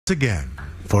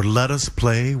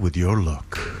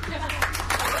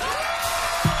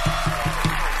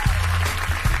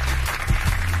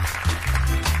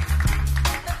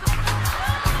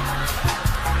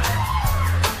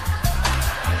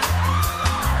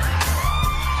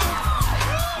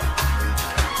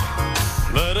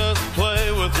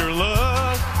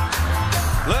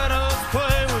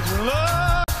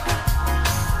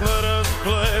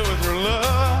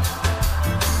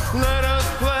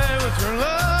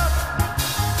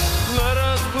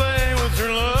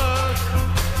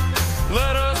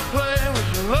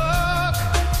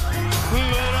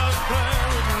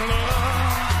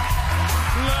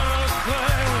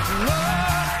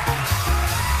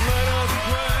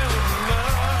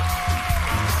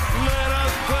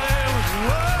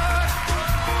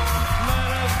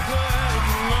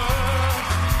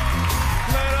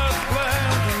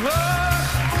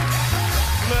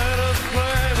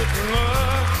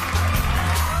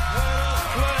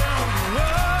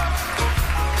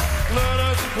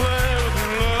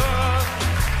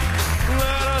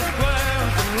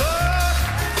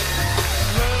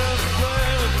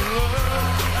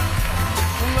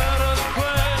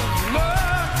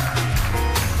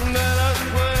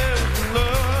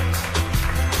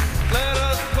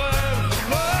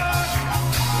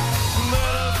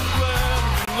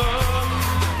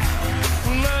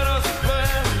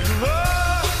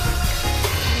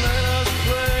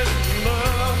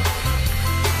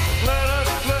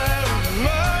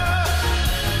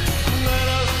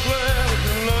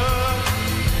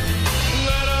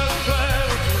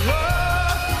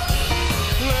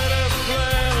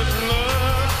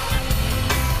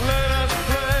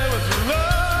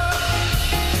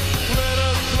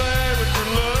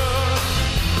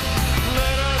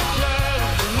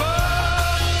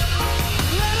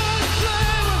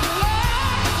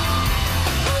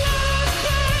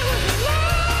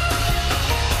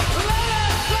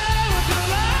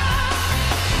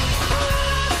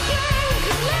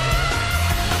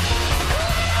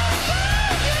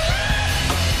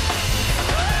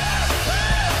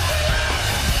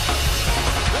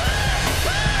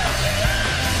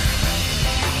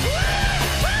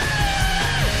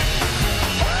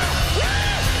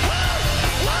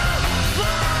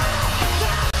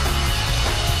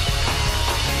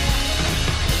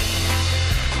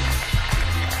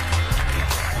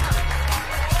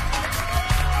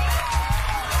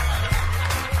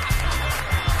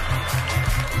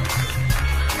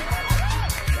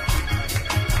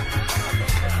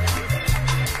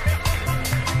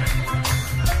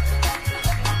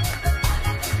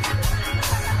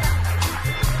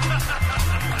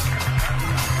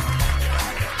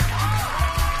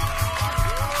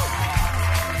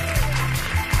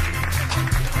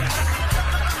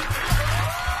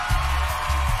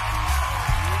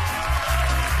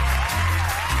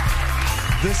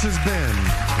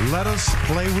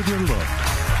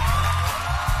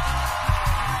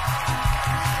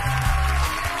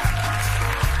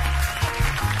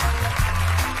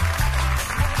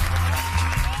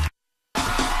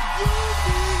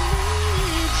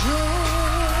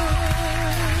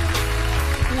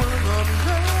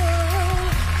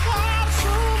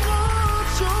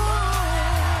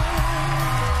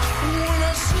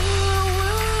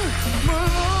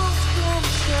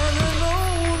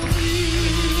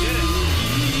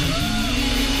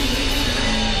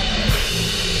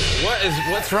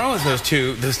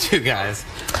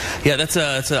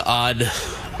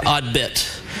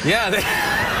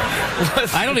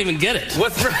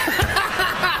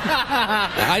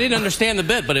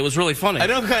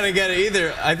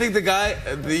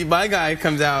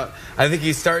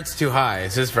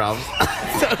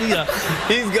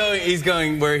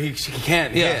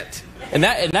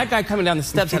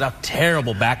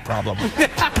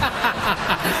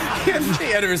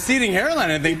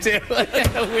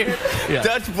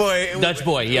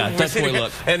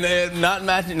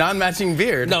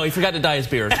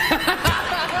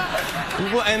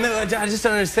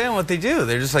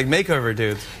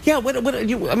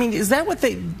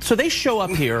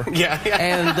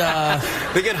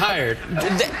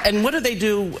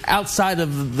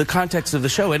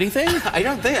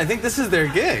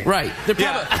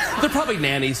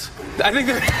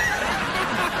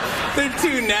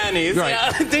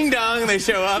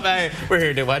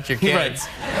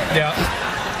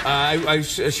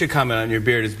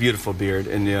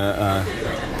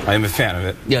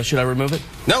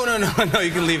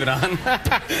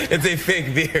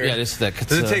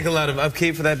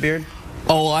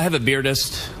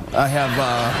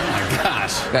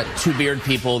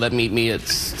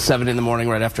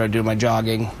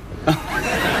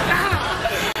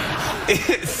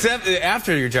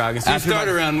After you're jogging, so you start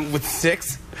around with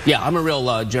 6? Yeah, I'm a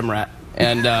real gym rat.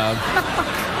 And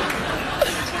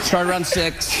start around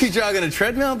 6. You jog on a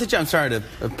treadmill? I'm sorry to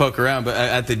poke around, but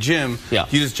at the gym, yeah.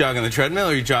 You just jog on the treadmill,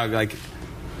 or you jog like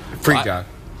free jog?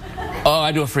 Oh,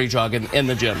 I do a free jog in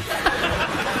the gym.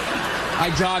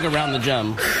 I jog around the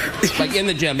gym, like in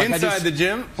the gym. Like Inside the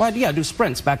gym? Well, yeah, I do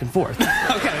sprints back and forth.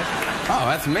 Okay. Oh,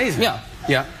 that's amazing. Yeah.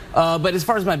 Yeah. But as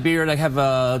far as my beard, I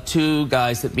have 2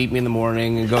 guys that meet me in the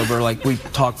morning and go over, like, we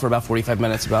talk for about 45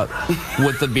 minutes about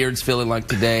what the beard's feeling like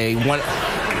today.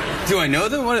 Do I know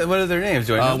them? What are their names?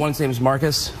 Do I know one's name is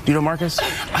Marcus. Do you know Marcus?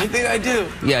 I think I do.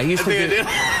 Yeah, he used to do.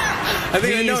 I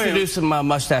think I know used to do some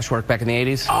mustache work back in the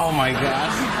 80s. Oh, my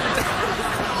gosh.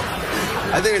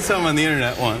 I think I saw him on the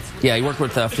internet once. Yeah, he worked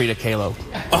with Frida Kahlo.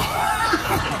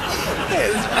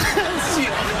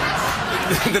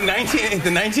 The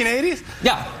 1980s?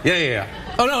 Yeah. Yeah.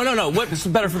 Oh, no. What's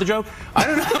better for the joke? I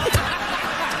don't know.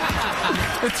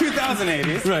 The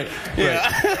 2080s. Right.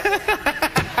 Yeah.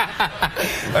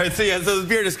 All right, so those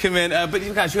beardists come in. But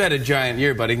gosh, you had a giant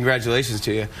year, buddy. Congratulations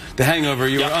to you. The Hangover,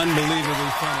 you were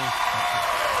unbelievably funny.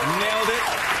 Nailed it.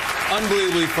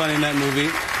 Unbelievably funny in that movie.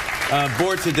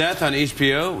 Bored to Death on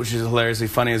HBO, which is hilariously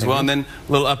funny as well. And then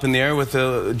a little Up in the Air with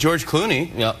George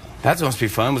Clooney. Yep. That must be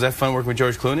fun. Was that fun working with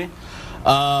George Clooney?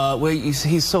 Well,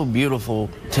 he's so beautiful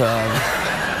to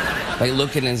like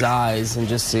look in his eyes and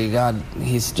just see, God,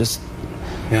 he's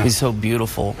he's so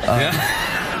beautiful.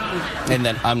 And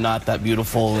then I'm not that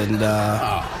beautiful, and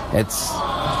it's...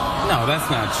 No, that's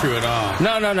not true at all.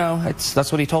 No.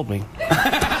 That's what he told me.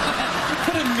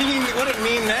 What it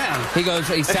mean now? He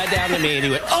sat down to me and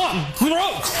he went, oh,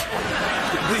 gross!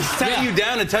 He sat you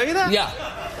down to tell you that? Yeah.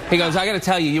 He goes, I got to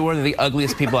tell you, you're one of the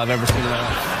ugliest people I've ever seen in my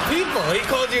life. People? He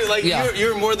called you like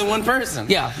you're more than one person.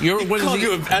 Yeah, He called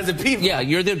you as a people. Yeah,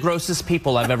 you're the grossest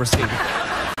people I've ever seen.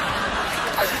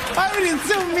 I mean, it's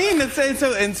so mean to say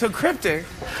so and so cryptic.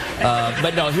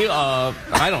 But no,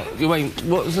 I don't. Wait,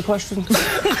 what was the question?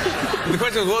 The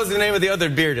question was, what was the name of the other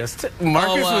beardist?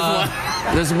 Marcus was one.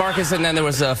 There's Marcus, and then there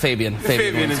was Fabian.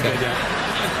 Fabian is good, yeah.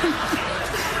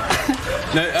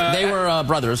 No, they were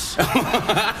brothers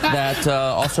that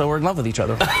also were in love with each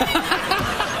other.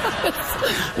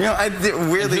 You know, I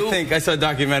weirdly think I saw a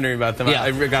documentary about them. Yeah.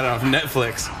 I got it off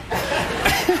Netflix.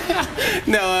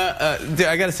 No,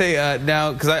 I got to say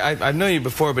now, because I've known you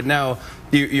before, but now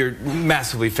you're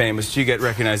massively famous. Do you get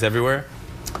recognized everywhere?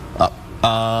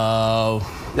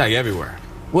 Like everywhere.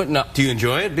 What? No. Do you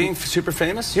enjoy it, being super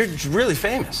famous? You're really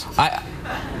famous. Is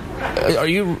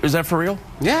that for real?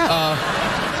 Yeah.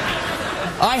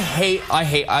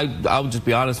 I'll just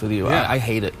be honest with you. Yeah. I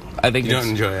hate it. I think you don't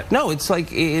enjoy it. No, it's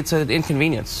like it's an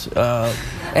inconvenience.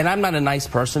 And I'm not a nice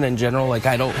person in general. Like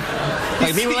I don't.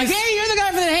 Like people are like, hey, you're the guy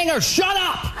from the Hangover. Shut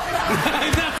up!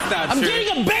 That's not I'm true.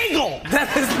 getting a bagel.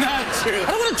 That is not true. I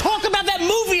don't want to talk about that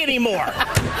movie anymore.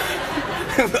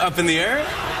 Up in the Air?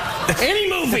 Any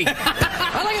movie.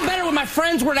 I like it better when my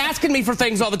friends weren't asking me for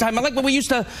things all the time. I like when we used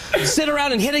to sit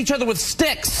around and hit each other with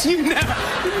sticks. You never did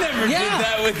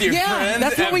that with your friends. Yeah,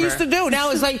 that's what we used to do.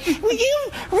 Now it's like, will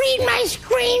you read my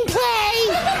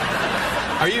screenplay?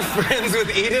 Are you friends with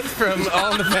Edith from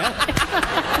All in the Family?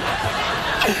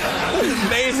 It's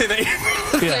amazing that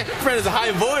your friend has a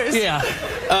high voice. Yeah.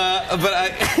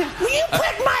 But will you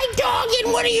put my dog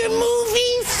in one of your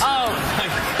movies? Oh, my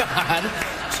God.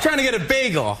 Just trying to get a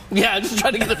bagel. Yeah, just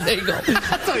trying to get a bagel.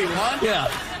 That's all you want? Yeah.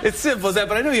 It's simple as that,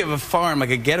 but I know you have a farm, like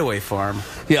a getaway farm.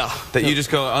 Yeah. That you just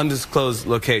go undisclosed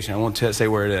location. I won't say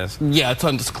where it is. Yeah, it's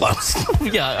undisclosed.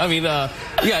 Yeah, I mean,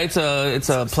 it's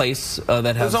a place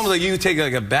that has... It's almost like you take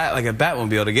like a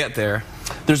Batmobile to get there.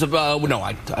 There's no,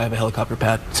 I have a helicopter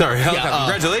pad. Sorry, helicopter. Yeah,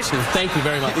 Congratulations. Thank you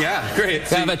very much. Yeah, great.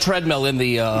 I have a treadmill in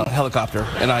the helicopter,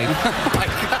 and I... Oh, my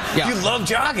God. Yeah. You love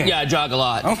jogging. Yeah, I jog a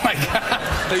lot. Oh, my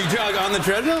God. So you jog on the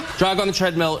treadmill? Jog on the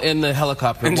treadmill in the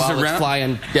helicopter while it's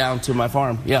flying down to my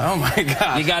farm. Yeah. Oh, my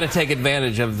God. You got to take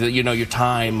advantage of your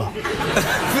time. But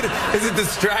is it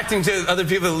distracting to other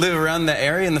people that live around the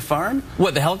area in the farm?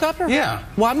 What, the helicopter? Yeah.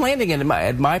 Well, I'm landing it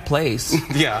at my place.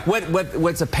 Yeah.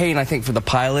 What's a pain, I think, for the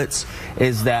pilots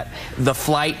is that the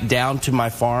flight down to my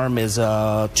farm is 2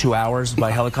 hours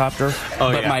by helicopter.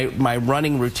 But my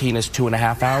running routine is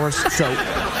 2.5 hours. So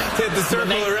hit the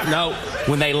circle around. No,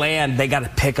 when they land, they got to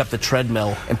pick up the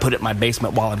treadmill and put it in my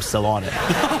basement while I'm still on it.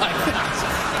 Oh my God.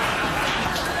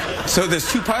 So there's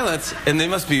 2 pilots, and they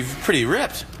must be pretty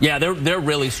ripped. Yeah, they're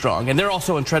really strong, and they're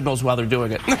also in treadmills while they're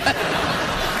doing it.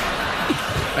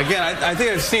 Again, I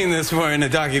think I've seen this before in a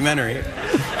documentary.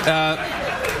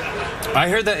 I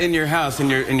heard that in your house, in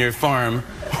your farm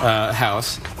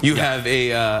house, you have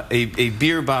a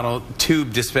beer bottle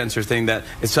tube dispenser thing that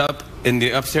it's up in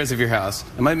the upstairs of your house.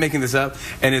 Am I making this up?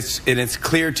 And it's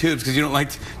clear tubes because you don't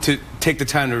like to take the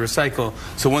time to recycle.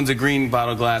 So one's a green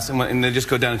bottle glass, and they just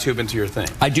go down a tube into your thing.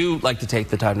 I do like to take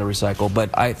the time to recycle,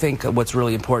 but I think what's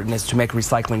really important is to make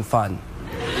recycling fun.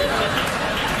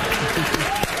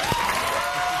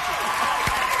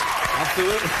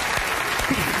 Absolutely.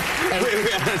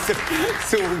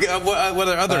 So what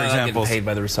are other examples? I get paid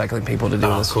by the recycling people to do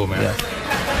this. Cool, man. Yeah.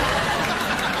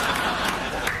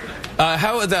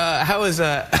 How is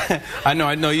I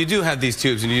know you do have these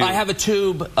tubes. And I have a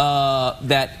tube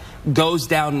that goes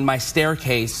down my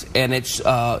staircase, and it's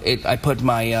I put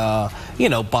my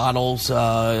bottles.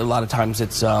 A lot of times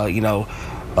it's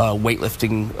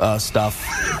weightlifting stuff.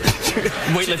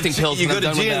 Weightlifting pills. You go to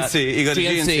GNC. You go to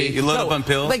GNC. You load up on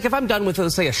pills. Like if I'm done with,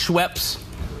 let's say, a Schweppes.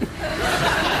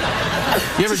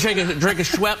 You ever drink a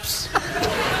Schweppes?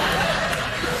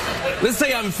 Let's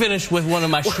say I'm finished with one of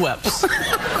my Schweppes.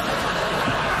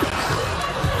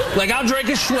 Like I'll drink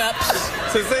a Schweppes.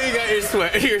 So say you got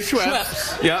your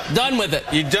Schweppes. Yep. Done with it.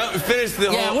 You don't finish the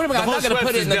whole. Yeah. What am I? I'm not going to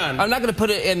put it in I'm not going to put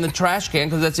it in the trash can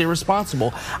because that's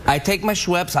irresponsible. I take my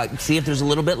Schweppes. I see if there's a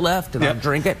little bit left, and I'll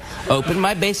drink it. Open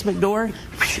my basement door.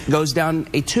 Goes down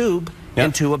a tube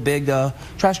into a big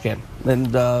trash can,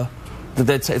 and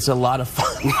it's a lot of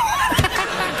fun.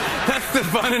 That's the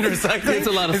fun in recycling. It's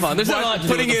a lot of fun. There's not a lot to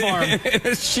do at the farm. In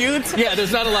a chute? Yeah,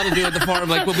 there's not a lot to do at the farm.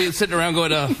 Like we'll be sitting around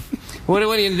going, what are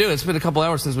you going to do? It's been a couple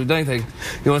hours since we've done anything.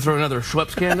 You want to throw another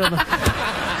Schweppes can down?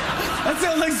 That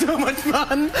sounds like so much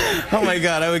fun. Oh my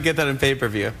God, I would get that in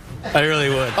pay-per-view. I really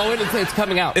would. Oh, it's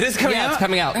coming out. It is coming out? Yeah, it's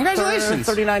coming out. Congratulations.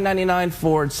 $39.99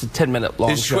 for it's a 10-minute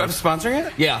long Is show. Schweppes sponsoring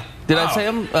it? Yeah. Did I say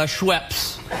them?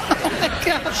 Schweppes.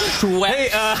 Schweppes. Hey,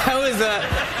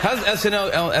 how's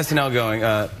SNL going?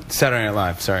 Saturday Night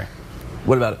Live, sorry.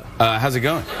 What about it? How's it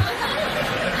going?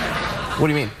 What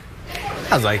do you mean?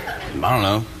 I was like, I don't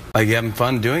know. Like, you having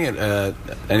fun doing it?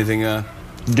 Anything,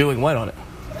 Doing what on it?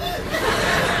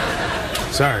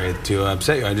 Sorry to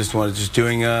upset you. I just wanted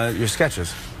doing your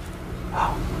sketches.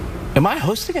 Am I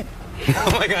hosting it?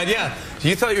 Oh my God, yeah.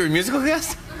 You thought you were a musical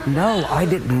guest? No, I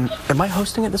didn't. Am I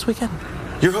hosting it this weekend?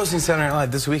 You're hosting Saturday Night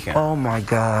Live this weekend. Oh my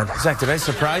God. Zach, did I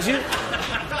surprise you?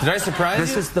 Did I surprise you?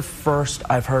 This is the first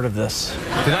I've heard of this.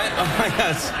 Did I? Oh my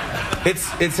gosh.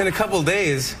 It's in a couple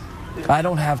days. I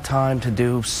don't have time to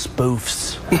do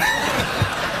spoofs. What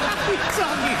are you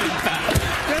talking about?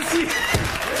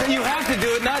 You have to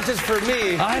do it, not just for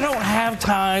me. I don't have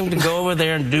time to go over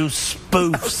there and do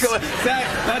spoofs. Zach,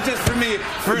 not just for me,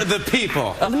 for the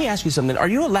people. Let me ask you something. Are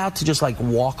you allowed to just like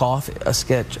walk off a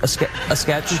sketch? A sketch?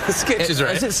 Sketch is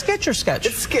right. Is it sketch or sketch?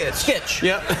 It's sketch. Sketch.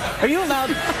 Yep. Are you allowed?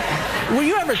 Were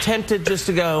you ever tempted just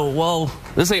to go, well,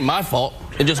 this ain't my fault,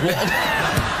 and just walk?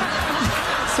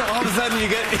 So all of a sudden you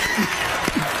get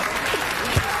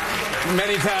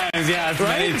many times, yeah,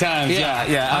 right? Many times,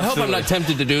 yeah. I hope I'm not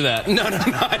tempted to do that. No.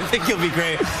 I think you'll be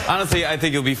great. Honestly, I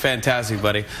think you'll be fantastic,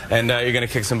 buddy, and you're gonna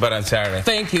kick some butt on Saturday.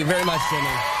 Thank you very much, Jimmy.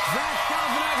 Zach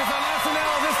Galifianakis on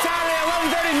SNL this Saturday at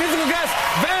 11:30. Musical guest,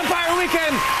 Vampire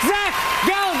Weekend. Zach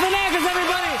Galifianakis,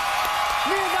 everybody.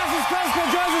 Mia Wasikowska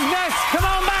joins us next. Come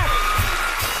on back.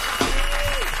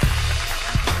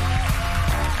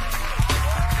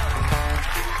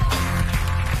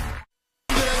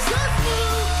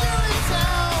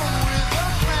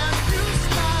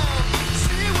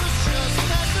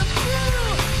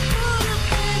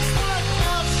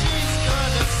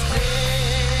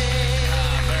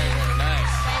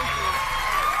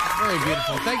 Very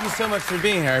beautiful. Thank you so much for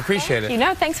being here. I appreciate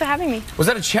it. Thanks for having me. Was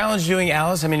that a challenge doing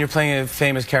Alice? I mean, you're playing a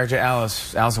famous character,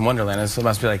 Alice in Wonderland. So it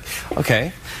must be like,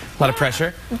 okay, a lot of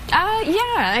pressure. Yeah.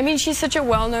 I mean, she's such a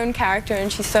well-known character,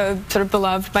 and she's so sort of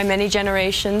beloved by many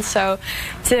generations. So,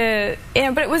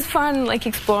 but it was fun, like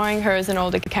exploring her as an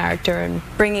older character and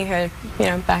bringing her,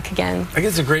 back again. I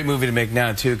guess it's a great movie to make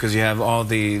now too, because you have all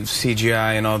the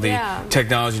CGI and all the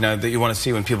technology now that you want to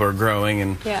see when people are growing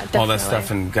and all that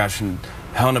stuff. And gosh, and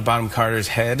Helena Bonham Carter's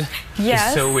head is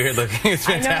so weird looking. It's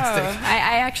fantastic. I know.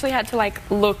 I actually had to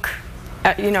look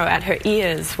at, at her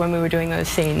ears when we were doing those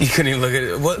scenes. You couldn't even look at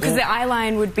it because the eye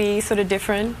line would be sort of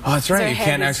different. Oh, that's right. You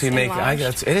can't actually make eye.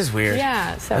 It is weird.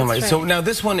 Yeah. So, so now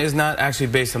this one is not actually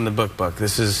based on the book.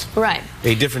 This is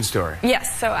a different story.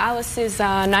 Yes. So Alice is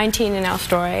 19 in our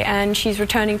story, and she's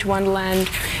returning to Wonderland.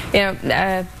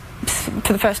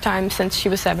 For the first time since she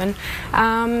was 7.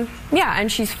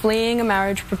 And she's fleeing a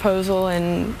marriage proposal,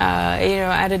 and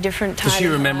at a different time. Does she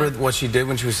remember what she did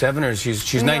when she was 7, or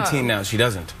she's 19 now? She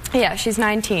doesn't. Yeah, she's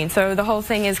 19. So the whole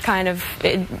thing is kind of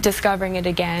discovering it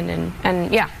again,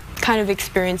 and kind of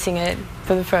experiencing it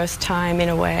for the first time in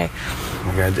a way. Oh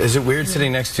my God. Is it weird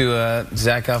sitting next to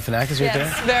Zach Galifianakis right there?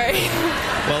 Yes, very.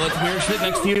 Well, it's weird sit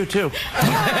next to you, too.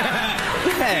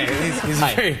 Hey, he's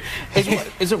very...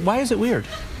 Why is it weird?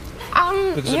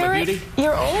 Because of my beauty?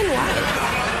 You're all in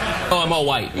white. Oh, I'm all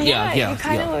white. Yeah. You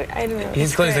kind of look, I don't know.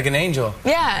 He's like an angel.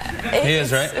 Yeah. He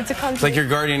is, right? It's a contrast. It's like your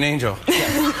guardian angel.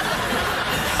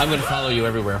 I'm going to follow you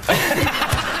everywhere.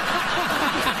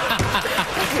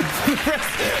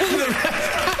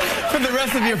 For the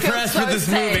rest of your press for this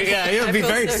movie, yeah, you'll be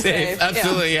very safe.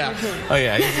 Absolutely, yeah. Oh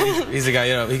yeah, he's a guy.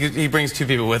 You know, he brings two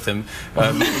people with him,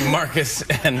 Marcus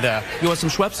and. You want some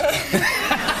Schweppes?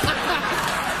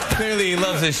 Clearly, he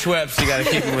loves his Schweppes. You got to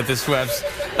keep him with his Schweppes.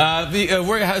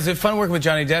 Is it fun working with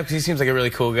Johnny Depp? Because he seems like a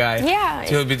really cool guy. Yeah.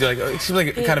 So he seems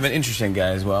like kind of an interesting guy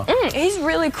as well. He's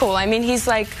really cool. I mean, he's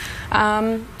like,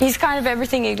 he's kind of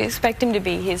everything you'd expect him to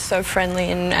be. He's so friendly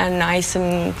and nice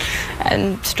and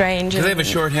strange. Because they have a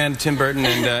shorthand, Tim Burton,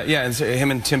 and and so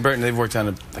him and Tim Burton, they've worked on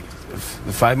like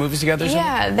 5 movies together or something?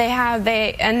 Yeah, they have.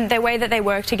 And the way that they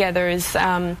work together is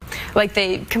like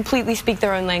they completely speak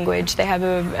their own language. They have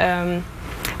a...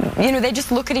 you know, they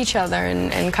just look at each other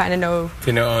and kind of know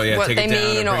what they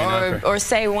mean or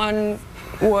say one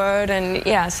word, and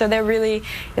yeah, so they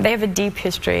have a deep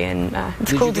history, and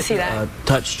it's cool to see that.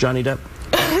 Touch Johnny Depp?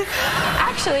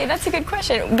 Actually, that's a good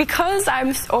question. Because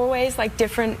I'm always like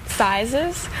different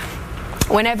sizes,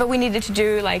 whenever we needed to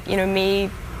do like, you know,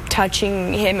 me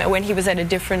touching him when he was at a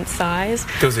different size.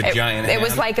 It was a giant hand. It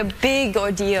was like a big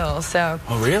ordeal, so.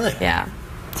 Oh, really? Yeah.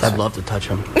 I'd love to touch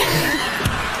him.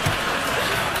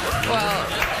 Well,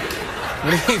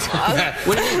 what are you talking about?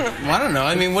 I don't know.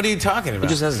 I mean, what are you talking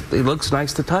about? He looks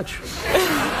nice to touch.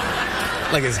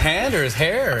 Like his hand or his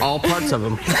hair? Or? All parts of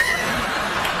him. No,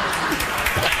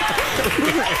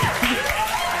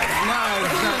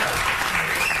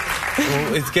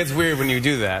 well, it gets weird when you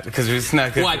do that because it's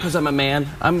not good. Why? Because I'm a man? Is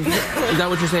that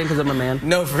what you're saying? Because I'm a man?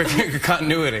 No, for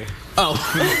continuity. Oh.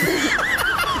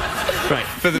 Right.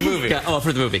 For the movie.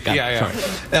 For the movie. Got it. Sorry.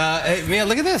 Hey, Mia,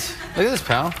 look at this. Look at this,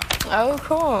 pal. oh,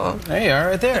 cool. There you are,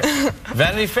 right there.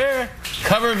 Vanity Fair.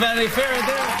 Cover of Vanity Fair right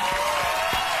there.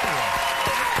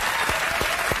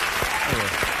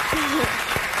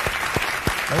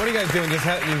 Now, what are you guys doing? You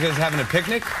guys having a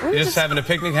picnic? You're just having a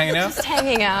picnic, hanging out? Just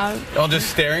hanging out. All just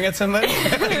staring at somebody?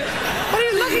 What are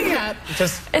you looking at?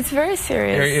 It's very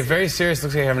serious. You're very serious.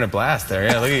 Looks like you're having a blast there.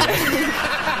 Yeah, look at you.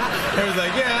 Everyone's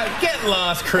like, yeah, get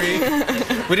lost, Creek.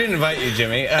 We didn't invite you,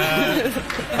 Jimmy. Oh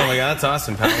my God, that's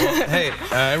awesome, pal. Well, hey,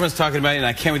 everyone's talking about it, and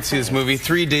I can't wait to see this movie,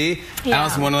 3D,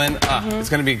 Alice in Wonderland. It's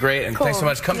going to be great, and thanks so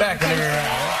much. Come back whenever you're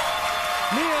around.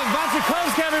 Mia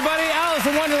Wasikowska, everybody. Alice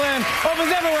in Wonderland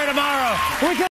opens everywhere tomorrow.